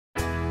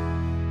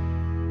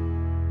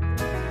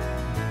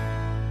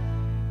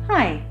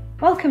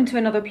Welcome to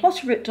another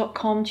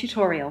plotteroute.com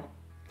tutorial.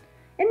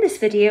 In this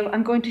video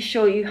I'm going to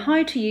show you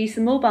how to use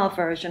the mobile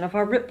version of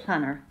our route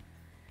planner.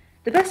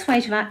 The best way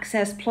to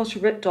access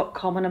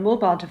plotteroute.com on a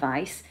mobile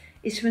device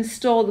is to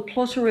install the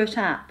Plotteroute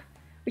app,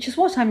 which is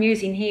what I'm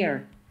using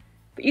here.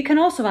 But you can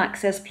also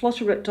access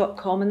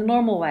plotteroute.com in the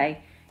normal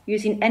way,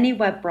 using any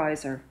web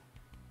browser.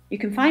 You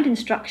can find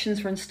instructions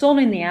for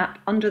installing the app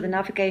under the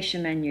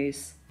navigation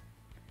menus.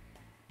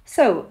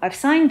 So I've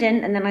signed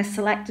in and then I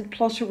selected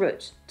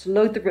Plotteroute to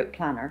load the route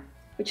planner,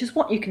 which is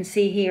what you can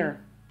see here.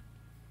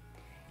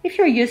 If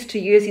you're used to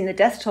using the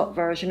desktop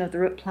version of the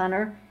route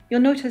planner, you'll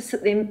notice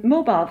that the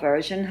mobile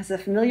version has a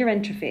familiar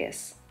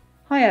interface.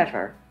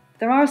 However,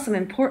 there are some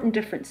important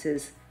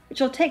differences,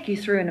 which I'll take you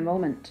through in a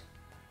moment.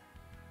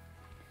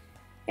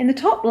 In the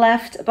top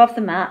left above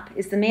the map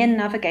is the main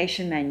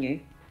navigation menu.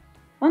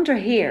 Under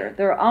here,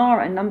 there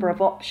are a number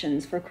of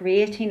options for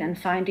creating and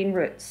finding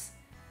routes,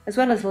 as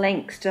well as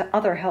links to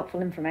other helpful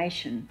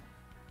information.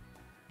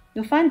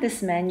 You'll find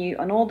this menu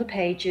on all the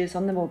pages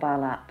on the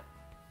mobile app.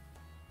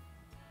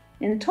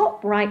 In the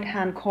top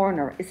right-hand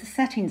corner is the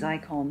settings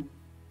icon.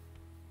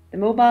 The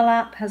mobile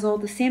app has all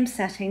the same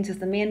settings as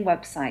the main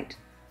website,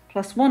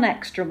 plus one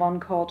extra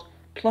one called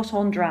Plot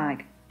on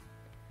Drag.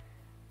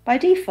 By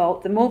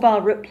default, the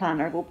mobile route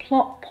planner will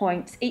plot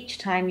points each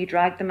time you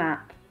drag the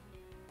map.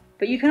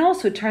 But you can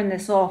also turn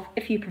this off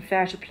if you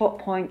prefer to plot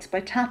points by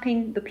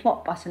tapping the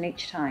plot button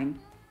each time.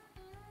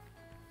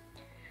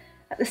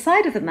 At the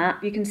side of the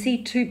map you can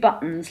see two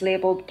buttons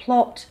labelled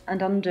Plot and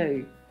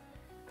Undo,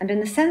 and in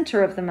the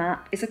centre of the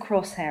map is a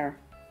crosshair.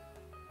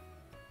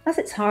 As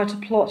it's hard to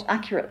plot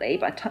accurately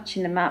by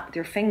touching the map with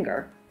your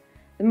finger,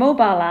 the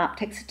mobile app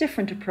takes a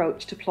different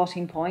approach to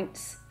plotting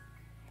points.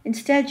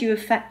 Instead, you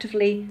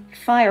effectively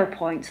fire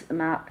points at the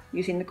map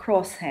using the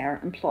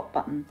crosshair and plot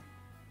button.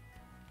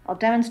 I'll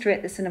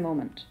demonstrate this in a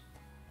moment.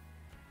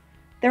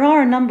 There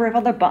are a number of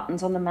other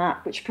buttons on the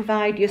map which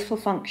provide useful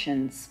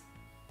functions.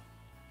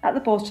 At the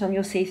bottom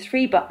you'll see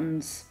three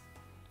buttons.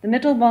 The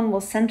middle one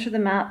will centre the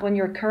map on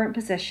your current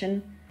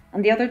position,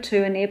 and the other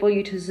two enable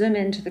you to zoom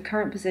into the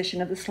current position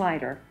of the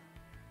slider,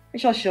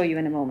 which I'll show you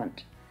in a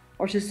moment,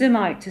 or to zoom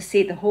out to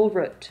see the whole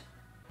route.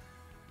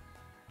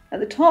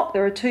 At the top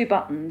there are two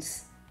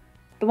buttons.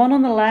 The one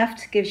on the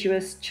left gives you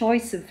a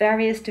choice of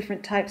various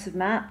different types of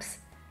maps,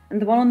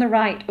 and the one on the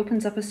right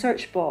opens up a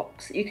search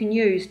box that you can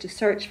use to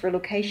search for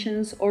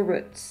locations or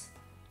routes.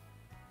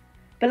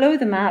 Below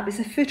the map is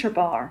a footer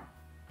bar.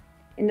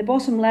 In the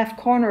bottom left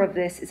corner of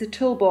this is a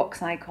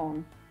toolbox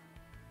icon.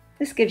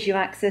 This gives you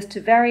access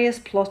to various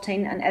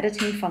plotting and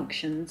editing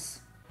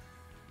functions.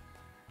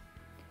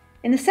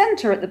 In the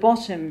centre at the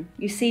bottom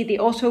you see the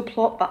auto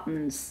plot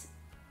buttons.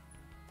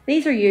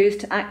 These are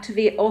used to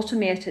activate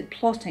automated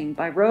plotting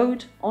by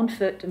road, on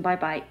foot and by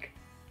bike.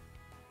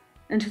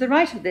 And to the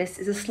right of this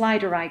is a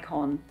slider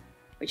icon,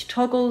 which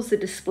toggles the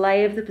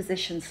display of the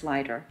position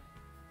slider.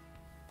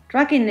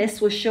 Dragging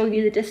this will show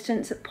you the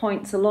distance at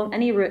points along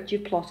any route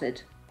you've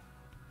plotted.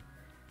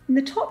 In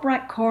the top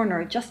right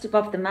corner, just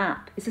above the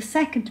map, is a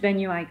second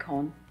menu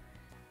icon.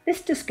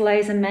 This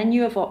displays a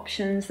menu of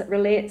options that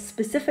relate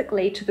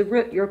specifically to the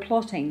route you're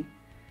plotting,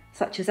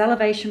 such as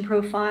elevation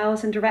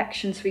profiles and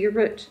directions for your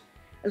route,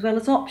 as well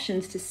as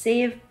options to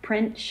save,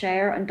 print,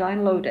 share and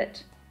download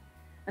it.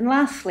 And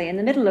lastly, in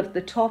the middle of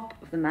the top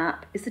of the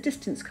map is the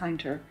distance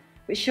counter,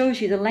 which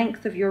shows you the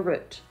length of your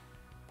route.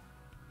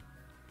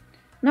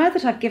 Now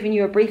that I've given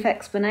you a brief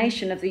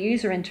explanation of the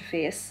user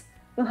interface,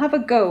 we'll have a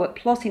go at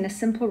plotting a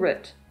simple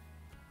route.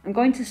 I'm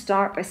going to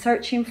start by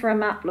searching for a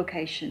map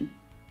location,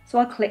 so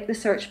I'll click the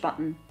search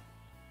button.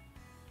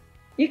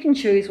 You can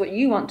choose what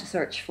you want to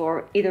search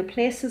for, either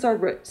places or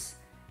routes,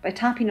 by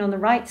tapping on the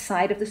right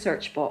side of the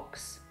search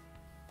box.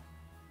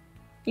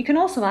 You can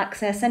also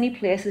access any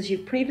places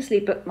you've previously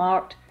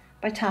bookmarked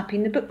by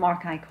tapping the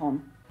bookmark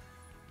icon.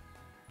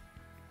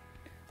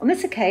 On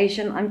this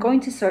occasion, I'm going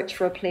to search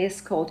for a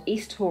place called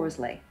East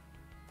Horsley.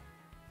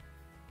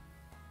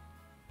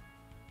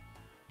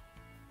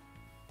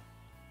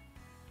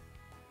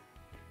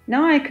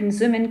 Now I can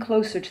zoom in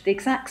closer to the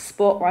exact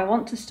spot where I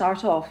want to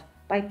start off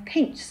by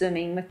pinch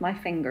zooming with my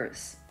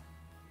fingers.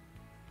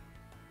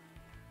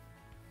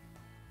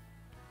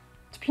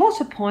 To plot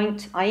a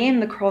point, I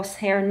aim the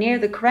crosshair near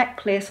the correct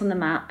place on the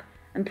map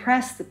and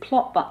press the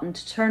plot button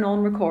to turn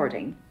on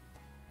recording.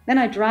 Then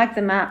I drag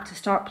the map to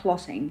start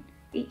plotting.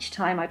 Each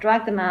time I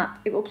drag the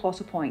map, it will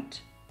plot a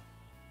point.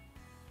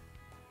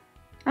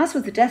 As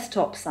with the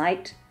desktop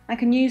site, I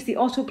can use the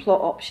auto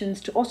plot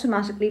options to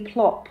automatically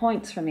plot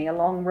points for me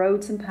along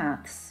roads and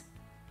paths.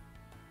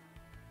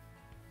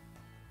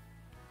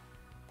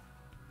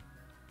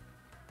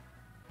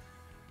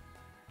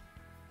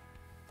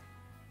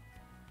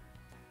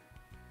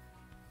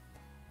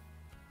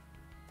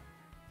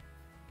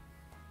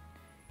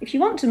 If you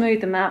want to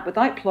move the map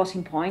without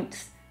plotting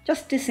points,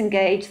 just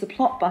disengage the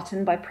plot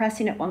button by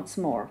pressing it once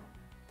more.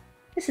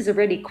 This is a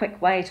really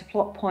quick way to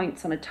plot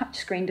points on a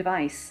touchscreen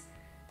device,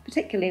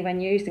 particularly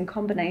when used in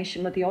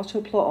combination with the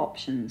auto plot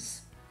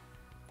options.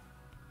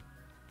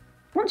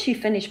 Once you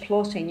finish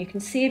plotting, you can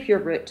save your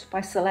route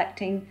by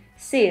selecting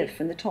Save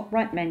from the top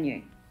right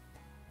menu.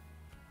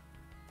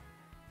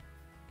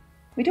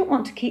 We don't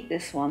want to keep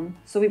this one,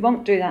 so we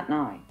won't do that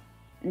now.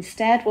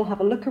 Instead, we'll have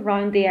a look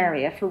around the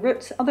area for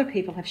routes other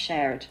people have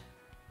shared.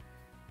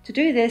 To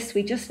do this,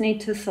 we just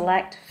need to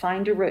select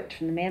Find a Route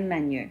from the main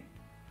menu.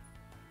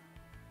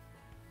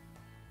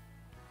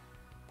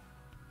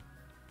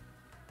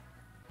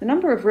 The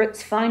number of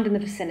routes found in the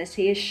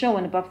vicinity is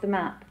shown above the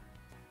map.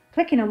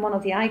 Clicking on one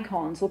of the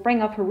icons will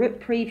bring up a route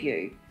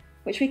preview,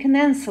 which we can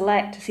then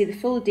select to see the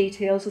full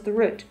details of the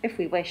route if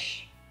we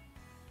wish.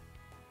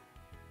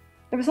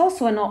 There is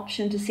also an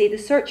option to see the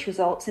search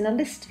results in a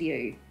list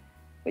view,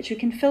 which we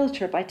can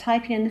filter by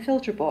typing in the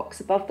filter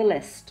box above the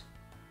list.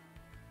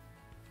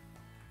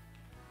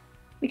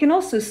 We can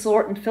also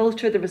sort and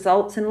filter the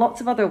results in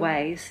lots of other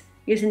ways,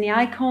 using the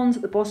icons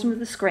at the bottom of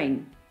the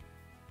screen.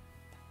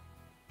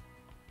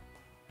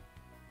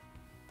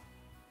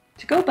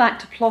 To go back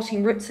to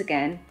plotting routes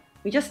again,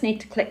 we just need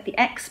to click the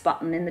X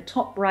button in the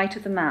top right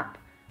of the map,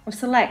 or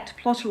select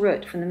Plot a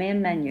Route from the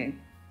main menu.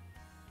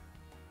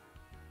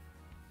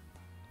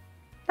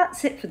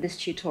 That's it for this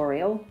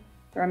tutorial.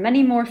 There are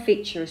many more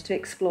features to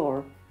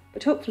explore,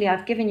 but hopefully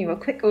I've given you a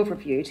quick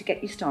overview to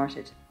get you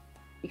started.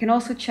 You can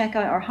also check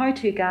out our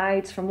how-to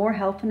guides for more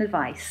help and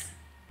advice.